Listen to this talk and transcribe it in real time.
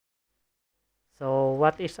So,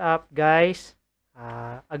 what is up, guys?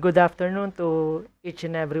 A good afternoon to each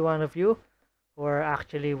and every one of you who are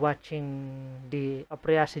actually watching the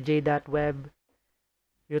Web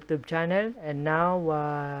YouTube channel. And now,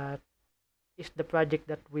 what is the project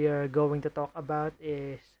that we are going to talk about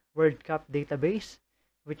is World Cup database,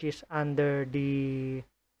 which is under the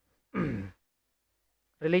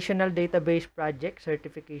relational database project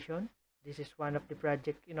certification. This is one of the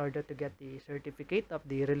project in order to get the certificate of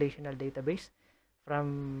the relational database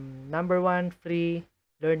from number one free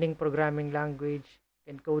learning programming language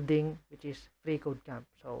and coding, which is freeCodeCamp.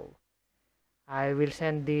 So I will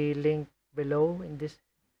send the link below in this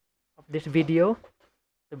video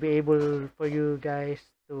to be able for you guys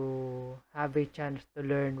to have a chance to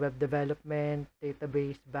learn web development,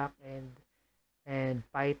 database backend, and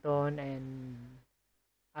Python and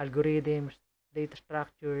algorithms, data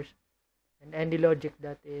structures, and any logic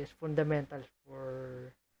that is fundamental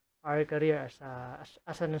for our career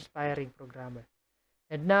as an aspiring programmer.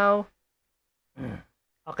 And now,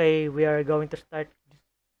 okay, we are going to start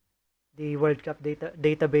the World Cup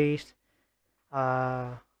database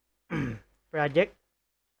uh, project.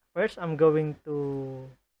 First, I'm going to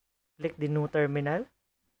click the new terminal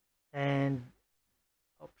and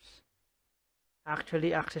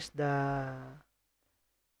actually access the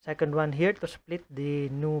second one here to split the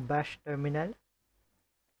new bash terminal.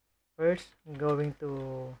 First, I'm going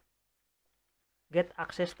to get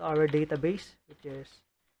access to our database, which is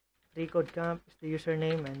freeCodeCamp is the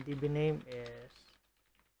username and DB name is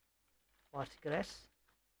Postgres.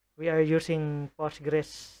 We are using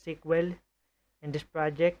PostgreSQL in this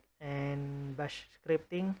project and bash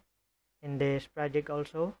scripting in this project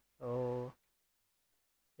also. So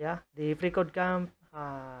yeah, the freeCodeCamp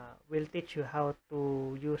will teach you how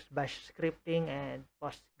to use bash scripting and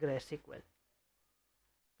PostgreSQL.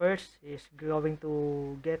 First is going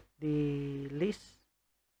to get the list.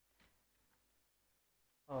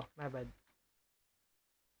 Oh, my bad.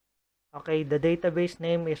 Okay, the database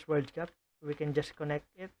name is World Cup. We can just connect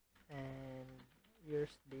it and use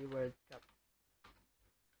the World Cup.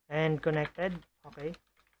 And connected. Okay.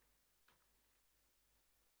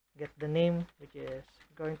 Get the name, which is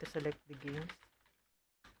going to select the games.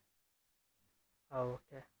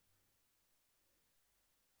 Okay.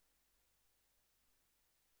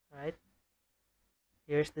 Right.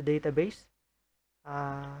 Here's the database.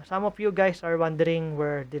 Some of you guys are wondering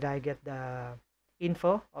where did I get the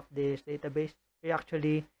info of this database. We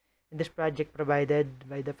actually in this project provided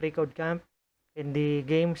by the freeCodeCamp in the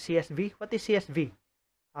game CSV. What is CSV?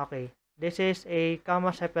 Okay, this is a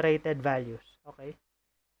comma separated values. Okay,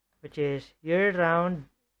 which is year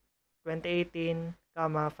round 2018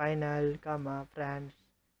 comma final comma France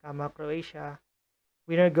comma Croatia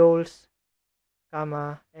winner goals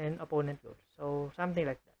comma and opponent goals. So something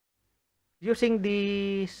like that. Using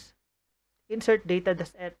this insert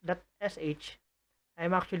data.sh,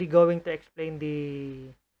 I'm actually going to explain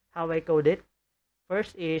the how I code it.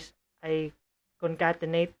 First is I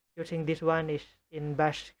concatenate using this one is in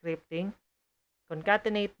bash scripting.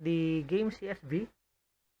 Concatenate the game CSV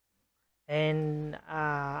and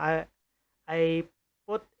I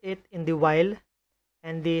put it in the while,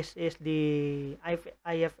 and this is the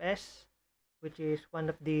IFS, which is one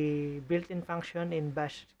of the built-in function in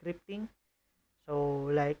bash scripting. So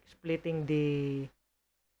like splitting the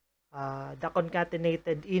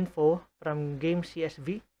concatenated info from game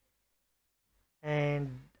CSV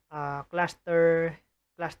and clustered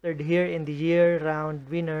here in the year round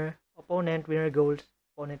winner opponent winner goals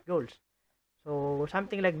opponent goals. So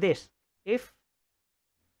something like this. If,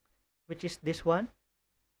 which is this one,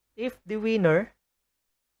 if the winner,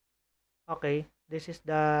 okay, this is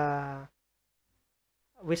the,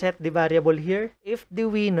 we set the variable here. If the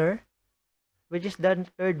winner, which is the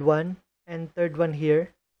third one and third one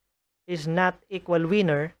here, is not equal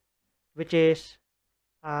winner, which is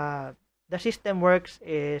the system works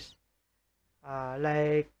is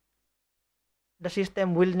like the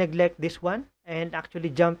system will neglect this one and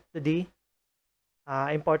actually jump to the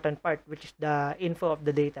important part, which is the info of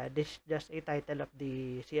the data. This is just a title of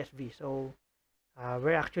the CSV. So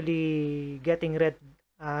we're actually get rid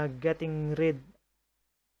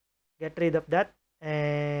of that.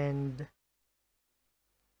 And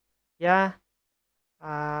yeah,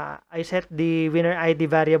 I set the winner ID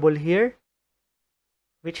variable here,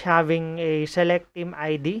 which having a select team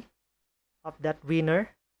ID of that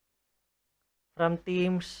winner from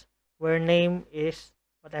teams where name is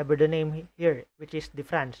whatever the name here, which is the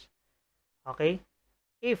France. Okay,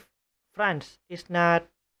 if France is not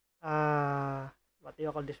what do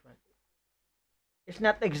you call this one, it's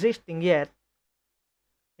not existing yet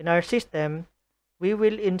in our system, we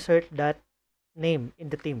will insert that name in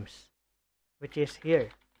the teams, which is here,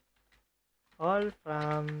 all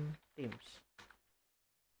from teams,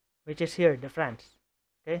 which is here, the France.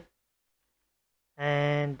 Okay,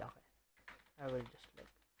 and okay, I will just like,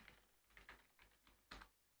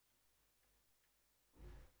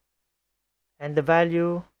 and the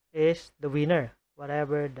value is the winner,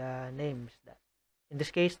 whatever the name is that. In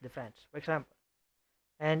this case, the France, for example.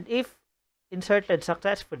 And if inserted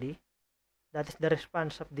successfully, that is the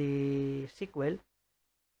response of the SQL,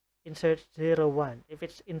 insert 01. If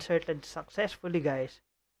it's inserted successfully, guys,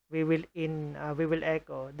 we will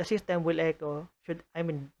echo, the system will echo,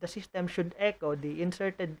 the system should echo the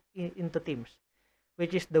inserted into teams,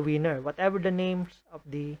 which is the winner, whatever the names of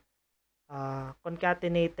the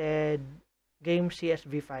concatenated game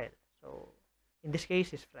CSV file. So in this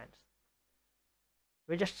case is France.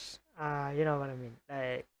 We're just you know what I mean,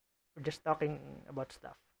 like we're just talking about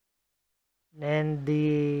stuff. And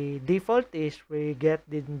the default is we get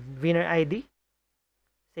the winner ID,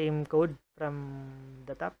 same code from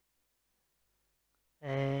the top.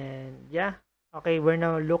 And yeah, okay, we're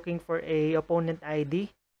now looking for a opponent ID.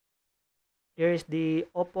 Here is the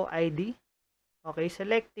oppo ID. Okay,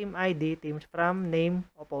 select team ID, teams from name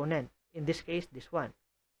opponent. In this case, this one,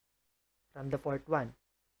 from the fourth one.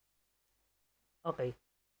 Okay,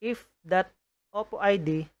 if that oppo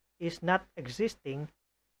ID is not existing,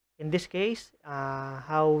 in this case,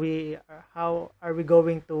 how are we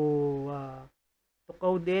going to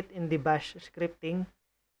code it in the bash scripting?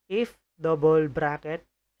 If double bracket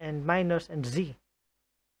and minus and z.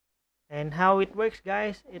 And how it works,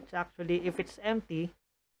 guys, it's actually, if it's empty,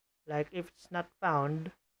 like if it's not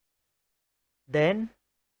found, then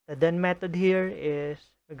the then method here is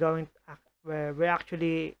we're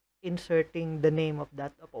actually inserting the name of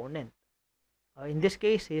that opponent. In this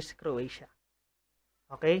case is Croatia.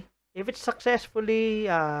 Okay, if it's successfully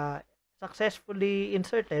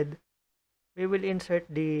inserted, we will insert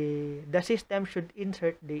the system should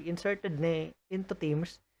insert the inserted name into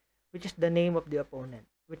teams, which is the name of the opponent,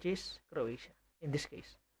 which is Croatia in this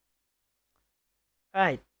case.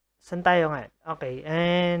 Alright, saan tayo nga? Okay,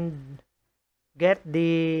 and get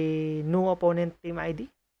the new opponent team ID.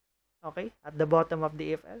 Okay, at the bottom of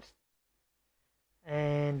the if else.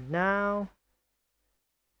 And now,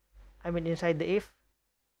 inside the if.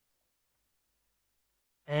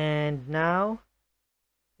 And now,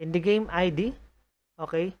 in the game ID,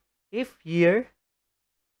 okay, if year,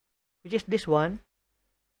 which is this one,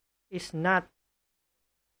 is not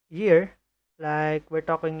year, like we're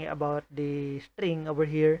talking about the string over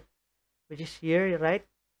here, which is year, right?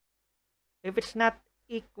 If it's not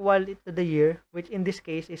equal to the year, which in this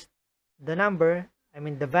case is the number,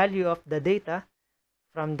 the value of the data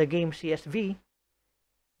from the game CSV,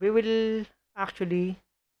 we will actually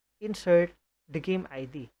insert the game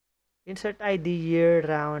ID. Insert ID, year,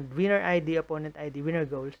 round, winner ID, opponent ID, winner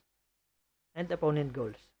goals, and opponent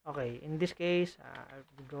goals. Okay, in this case,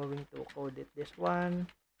 I'm going to code it this one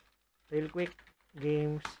real quick.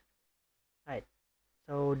 Games. Right.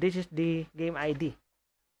 So this is the game ID.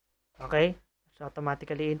 Okay, so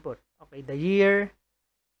automatically input. Okay, the year,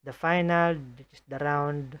 the final, which is the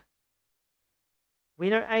round,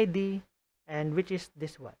 winner ID, and which is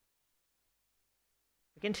this one.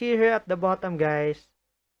 You can see here at the bottom, guys,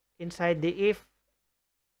 inside the if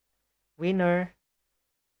winner,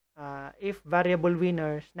 if variable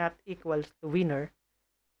winner is not equals to winner,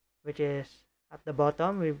 which is at the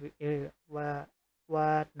bottom,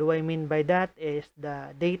 what do I mean by that is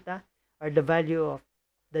the data or the value of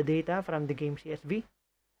the data from the game CSV.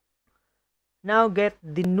 Now get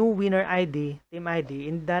the new winner ID, team ID.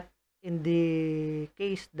 In the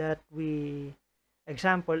case that we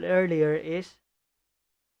example earlier is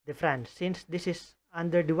the France. Since this is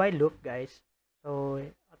under the while loop, guys, so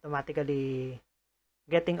automatically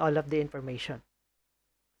getting all of the information.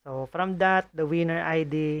 So from that, the winner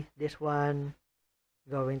ID, this one,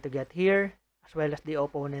 going to get here, as well as the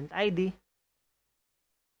opponent ID.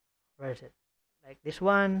 Where is it? Like this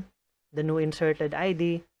one, the new inserted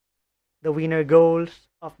ID, the winner goals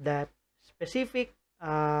of that specific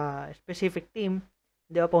team,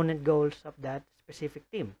 the opponent goals of that specific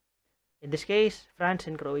team. In this case, France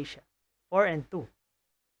and Croatia, 4 and 2.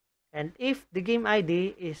 And if the game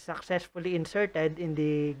ID is successfully inserted in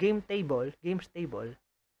the games table,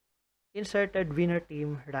 inserted winner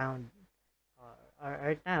team round.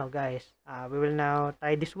 Right now, guys, we will now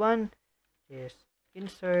try this one. Is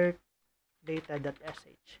insert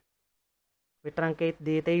data.sh. We truncate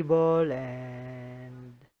the table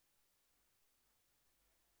and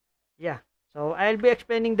yeah. So I'll be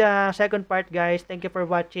explaining the second part, guys. Thank you for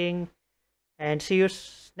watching and see you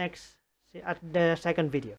next at the second video.